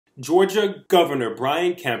Georgia Governor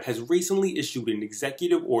Brian Kemp has recently issued an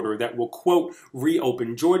executive order that will, quote,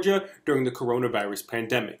 reopen Georgia during the coronavirus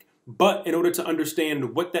pandemic. But in order to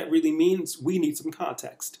understand what that really means, we need some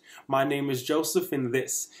context. My name is Joseph, and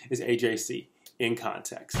this is AJC in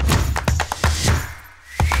Context.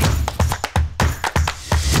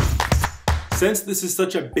 Since this is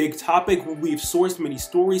such a big topic, we've sourced many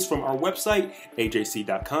stories from our website,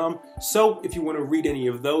 ajc.com. So if you want to read any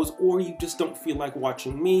of those, or you just don't feel like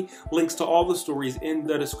watching me, links to all the stories in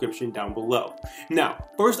the description down below. Now,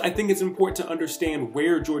 first, I think it's important to understand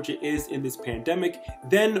where Georgia is in this pandemic.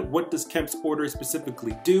 Then, what does Kemp's order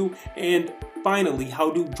specifically do? And finally,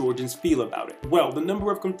 how do Georgians feel about it? Well, the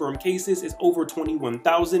number of confirmed cases is over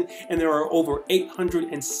 21,000, and there are over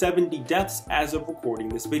 870 deaths as of recording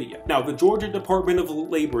this video. Now, the Georgia Department of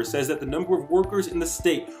Labor says that the number of workers in the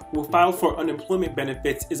state who filed for unemployment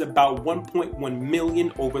benefits is about 1.1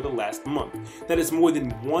 million over the last month. That is more than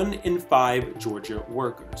 1 in 5 Georgia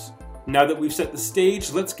workers. Now that we've set the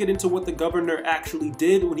stage, let's get into what the governor actually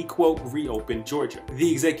did when he, quote, reopened Georgia.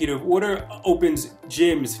 The executive order opens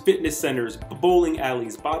gyms, fitness centers, bowling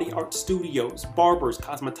alleys, body art studios, barbers,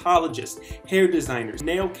 cosmetologists, hair designers,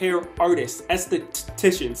 nail care artists,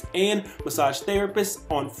 estheticians, and massage therapists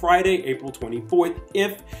on Friday, April 24th,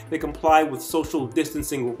 if they comply with social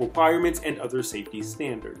distancing requirements and other safety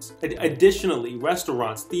standards. Additionally,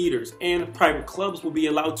 restaurants, theaters, and private clubs will be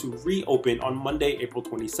allowed to reopen on Monday, April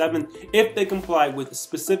 27th, if they comply with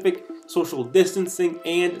specific social distancing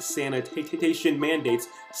and sanitation mandates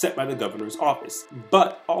set by the governor's office.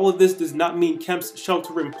 But all of this does not mean Kemp's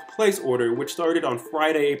shelter-in-place order, which started on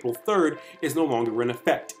Friday, April 3rd, is no longer in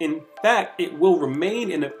effect. In fact, it will remain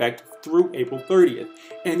in effect through April 30th.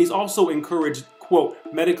 And he's also encouraged, quote,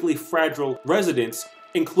 medically fragile residents,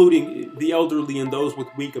 including the elderly and those with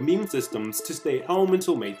weak immune systems, to stay at home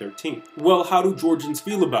until May 13th. Well, how do Georgians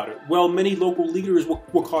feel about it? Well, many local leaders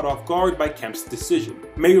were caught off guard by Kemp's decision.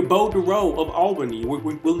 Mayor Bo DeRoe of Albany,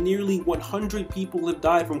 where nearly 100 people have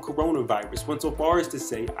died from coronavirus, went so far as to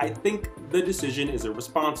say, I think the decision is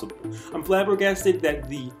irresponsible. I'm flabbergasted that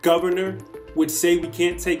the governor would say we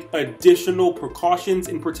can't take additional precautions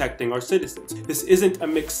in protecting our citizens. This isn't a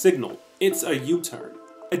mixed signal, it's a U-turn.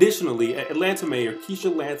 Additionally, Atlanta Mayor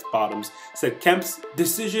Keisha Lance Bottoms said Kemp's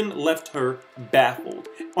decision left her baffled.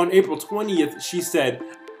 On April 20th, she said,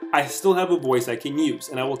 I still have a voice I can use,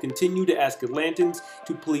 and I will continue to ask Atlantans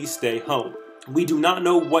to please stay home. We do not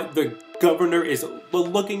know what the governor is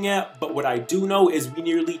looking at, but what I do know is we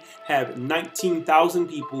nearly have 19,000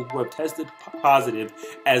 people who have tested positive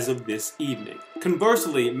as of this evening.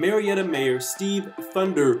 Conversely, Marietta Mayor Steve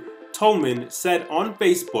Thunder Tolman said on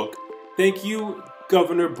Facebook, thank you,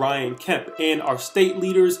 Governor Brian Kemp, and our state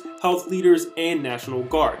leaders, health leaders, and National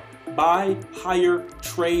Guard. Buy, hire,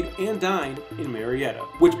 trade, and dine in Marietta.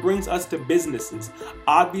 Which brings us to businesses.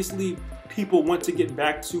 Obviously, people want to get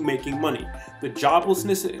back to making money. The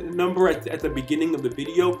joblessness number at the beginning of the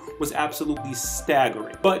video was absolutely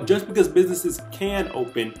staggering. But just because businesses can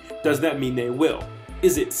open, does that mean they will?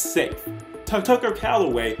 Is it safe? Tucker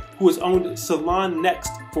Calloway, who has owned Salon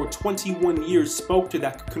Next for 21 years, spoke to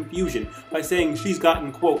that confusion by saying she's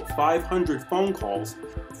gotten, quote, 500 phone calls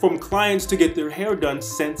from clients to get their hair done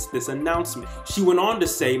since this announcement. She went on to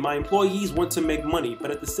say, my employees want to make money,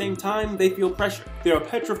 but at the same time, they feel pressure. They are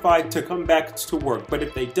petrified to come back to work, but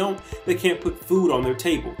if they don't, they can't put food on their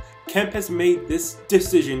table. Kemp has made this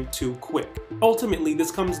decision too quick. Ultimately,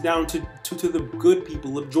 this comes down to the good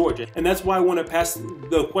people of Georgia. And that's why I want to pass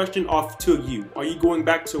the question off to you. Are you going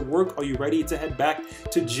back to work? Are you ready to head back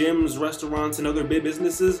to gyms, restaurants, and other big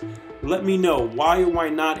businesses? Let me know why or why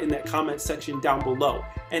not in that comment section down below.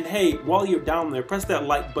 And hey, while you're down there, press that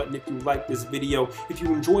like button if you like this video. If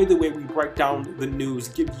you enjoy the way we break down the news,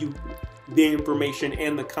 give you the information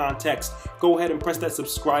and the context, go ahead and press that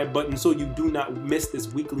subscribe button so you do not miss this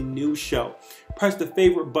weekly news show. Press the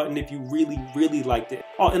favorite button if you really liked it.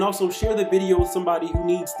 Oh, and also share the video with somebody who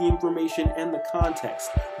needs the information and the context.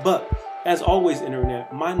 But as always,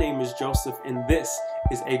 Internet, my name is Joseph, and this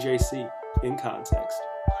is AJC in Context.